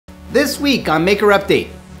This week on Maker Update,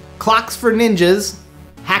 clocks for ninjas,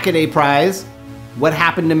 Hackaday prize, what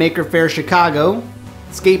happened to Maker Faire Chicago,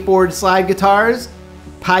 skateboard slide guitars,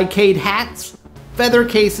 Picade hats, feather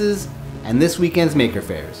cases, and this weekend's Maker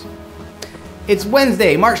Fairs. It's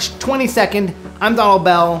Wednesday, March 22nd. I'm Donald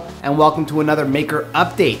Bell, and welcome to another Maker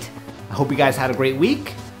Update. I hope you guys had a great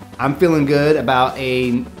week. I'm feeling good about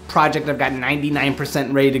a project I've got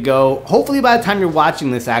 99% ready to go. Hopefully by the time you're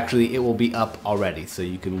watching this, actually, it will be up already, so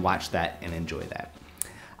you can watch that and enjoy that.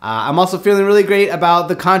 I'm also feeling really great about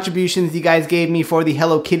the contributions you guys gave me for the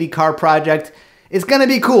Hello Kitty car project. It's gonna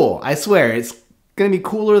be cool, I swear. It's gonna be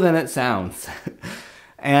cooler than it sounds.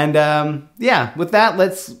 And yeah, with that,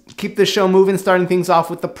 let's keep the show moving, starting things off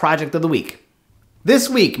with the project of the week. This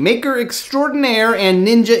week, maker extraordinaire and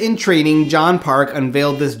ninja in training John Park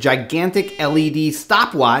unveiled this gigantic LED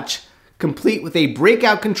stopwatch, complete with a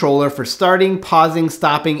breakout controller for starting, pausing,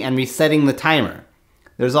 stopping, and resetting the timer.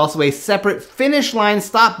 There's also a separate finish line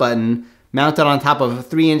stop button mounted on top of a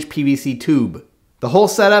 3-inch PVC tube. The whole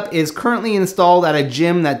setup is currently installed at a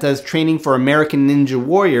gym that does training for American Ninja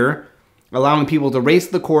Warrior, allowing people to race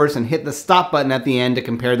the course and hit the stop button at the end to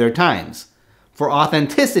compare their times. For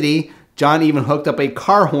authenticity, John even hooked up a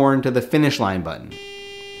car horn to the finish line button.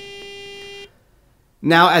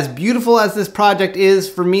 Now, as beautiful as this project is,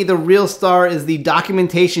 for me the real star is the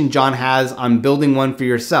documentation John has on building one for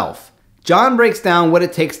yourself. John breaks down what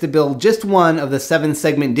it takes to build just one of the 7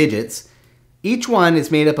 segment digits. Each one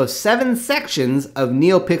is made up of 7 sections of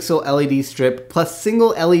NeoPixel LED strip plus single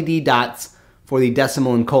LED dots for the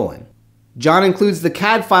decimal and colon. John includes the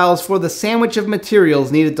CAD files for the sandwich of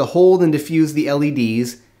materials needed to hold and diffuse the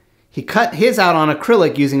LEDs. He cut his out on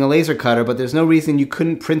acrylic using a laser cutter, but there's no reason you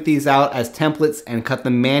couldn't print these out as templates and cut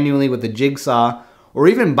them manually with a jigsaw, or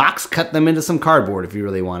even box cut them into some cardboard if you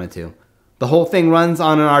really wanted to. The whole thing runs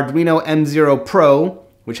on an Arduino M0 Pro,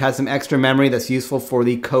 which has some extra memory that's useful for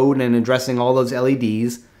the code and addressing all those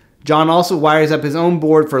LEDs. John also wires up his own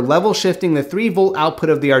board for level shifting the 3-volt output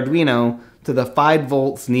of the Arduino to the 5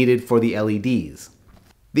 volts needed for the LEDs.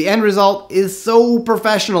 The end result is so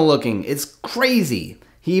professional looking, it's crazy.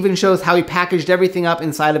 He even shows how he packaged everything up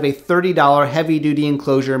inside of a $30 heavy-duty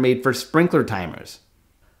enclosure made for sprinkler timers.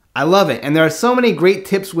 I love it, and there are so many great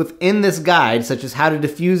tips within this guide, such as how to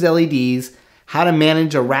diffuse LEDs, how to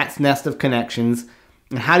manage a rat's nest of connections,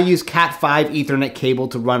 and how to use Cat5 Ethernet cable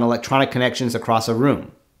to run electronic connections across a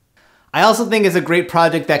room. I also think it's a great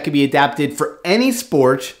project that could be adapted for any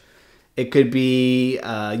sport. It could be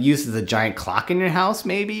used as a giant clock in your house,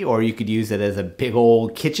 maybe, or you could use it as a big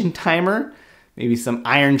old kitchen timer. Maybe some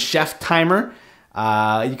Iron Chef timer.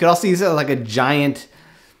 You could also use it like a giant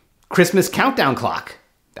Christmas countdown clock.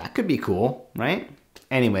 That could be cool, right?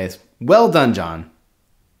 Anyways, well done, John.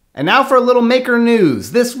 And now for a little maker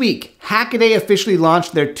news. This week, Hackaday officially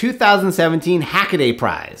launched their 2017 Hackaday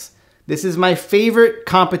prize. This is my favorite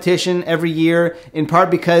competition every year, in part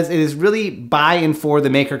because it is really by and for the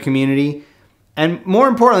maker community. And more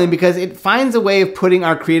importantly, because it finds a way of putting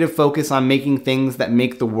our creative focus on making things that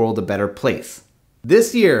make the world a better place.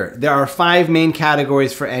 This year, there are 5 main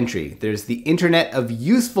categories for entry. There's the Internet of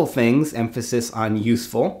Useful Things, emphasis on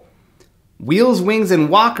useful. Wheels, Wings, and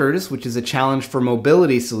Walkers, which is a challenge for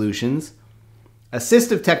mobility solutions.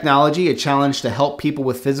 Assistive Technology, a challenge to help people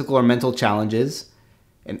with physical or mental challenges.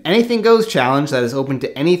 An Anything Goes challenge that is open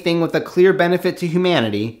to anything with a clear benefit to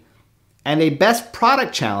humanity. And a Best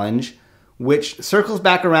Product challenge, which circles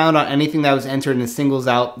back around on anything that was entered and singles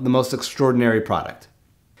out the most extraordinary product.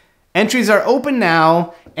 Entries are open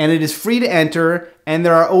now, and it is free to enter, and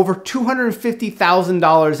there are over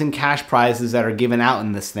 $250,000 in cash prizes that are given out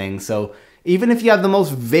in this thing, so even if you have the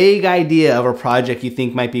most vague idea of a project you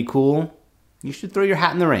think might be cool, you should throw your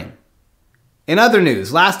hat in the ring. In other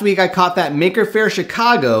news, last week I caught that Maker Faire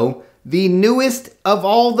Chicago, the newest of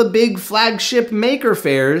all the big flagship Maker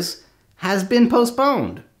Fairs, has been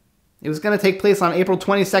postponed. It was going to take place on April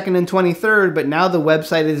 22nd and 23rd, but now the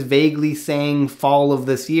website is vaguely saying fall of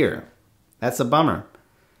this year. That's a bummer.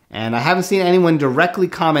 And I haven't seen anyone directly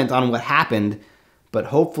comment on what happened, but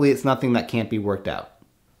hopefully it's nothing that can't be worked out.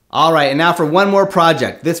 All right, and now for one more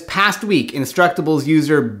project. This past week, Instructables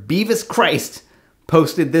user BeavisChrist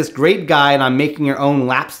posted this great guide on making your own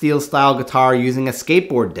lap steel style guitar using a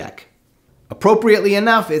skateboard deck. Appropriately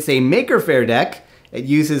enough, it's a Maker Faire deck. It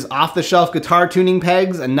uses off-the-shelf guitar tuning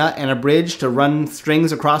pegs, a nut, and a bridge to run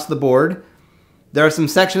strings across the board. There are some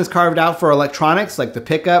sections carved out for electronics, like the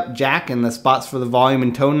pickup, jack, and the spots for the volume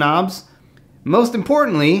and tone knobs. Most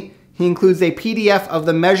importantly, he includes a PDF of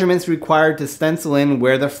the measurements required to stencil in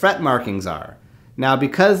where the fret markings are. Now,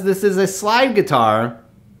 because this is a slide guitar,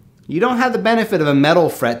 You don't have the benefit of a metal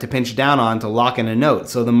fret to pinch down on to lock in a note,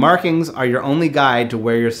 so the markings are your only guide to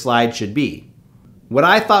where your slide should be. What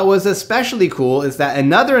I thought was especially cool is that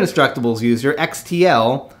another Instructables user,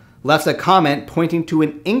 XTL, left a comment pointing to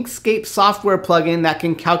an InkScape software plugin that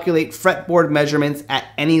can calculate fretboard measurements at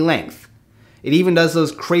any length. It even does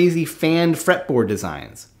those crazy fanned fretboard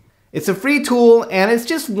designs. It's a free tool, and it's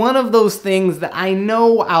just one of those things that I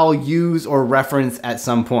know I'll use or reference at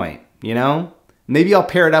some point, you know? Maybe I'll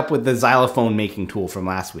pair it up with the xylophone making tool from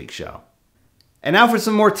last week's show. And now for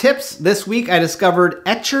some more tips. This week I discovered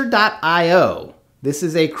Etcher.io. This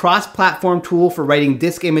is a cross-platform tool for writing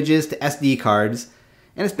disk images to SD cards,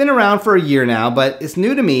 and it's been around for a year now, but it's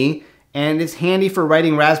new to me, and it's handy for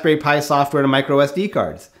writing Raspberry Pi software to micro SD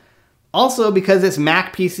cards. Also, because it's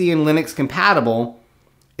Mac, PC, and Linux compatible,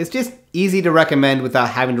 it's just easy to recommend without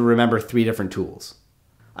having to remember 3 different tools.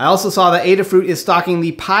 I also saw that Adafruit is stocking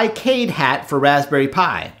the Picade Hat for Raspberry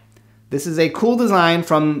Pi. This is a cool design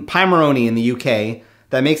from Pimoroni in the UK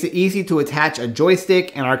that makes it easy to attach a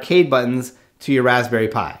joystick and arcade buttons to your Raspberry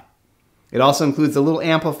Pi. It also includes a little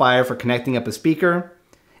amplifier for connecting up a speaker.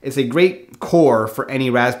 It's a great core for any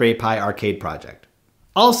Raspberry Pi arcade project.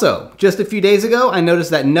 Also, just a few days ago, I noticed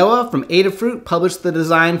that Noah from Adafruit published the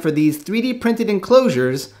design for these 3D printed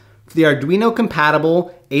enclosures for the Arduino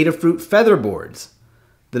compatible Adafruit Feather boards.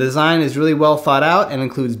 The design is really well thought out and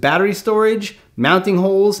includes battery storage, mounting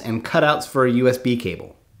holes, and cutouts for a USB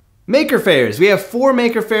cable. Maker fairs. We have 4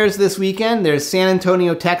 maker fairs this weekend. There's San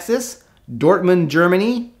Antonio, Texas, Dortmund,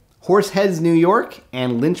 Germany, Horseheads, New York,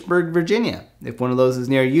 and Lynchburg, Virginia. If one of those is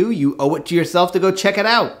near you, you owe it to yourself to go check it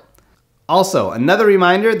out. Also, another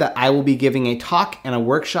reminder that I will be giving a talk and a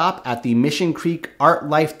workshop at the Mission Creek Art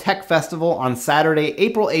Life Tech Festival on Saturday,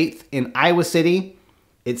 April 8th in Iowa City.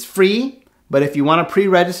 It's free, but if you want to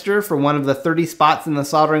pre-register for one of the 30 spots in the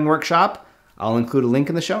soldering workshop, I'll include a link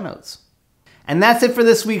in the show notes. And that's it for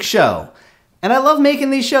this week's show. And I love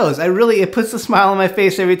making these shows. It puts a smile on my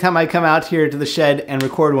face every time I come out here to the shed and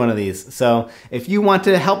record one of these. So if you want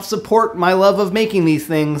to help support my love of making these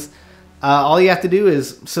things, all you have to do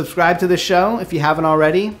is subscribe to the show if you haven't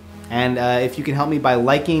already. And if you can help me by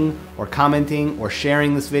liking or commenting or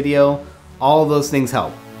sharing this video, all of those things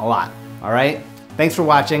help a lot. All right? Thanks for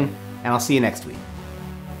watching, and I'll see you next week.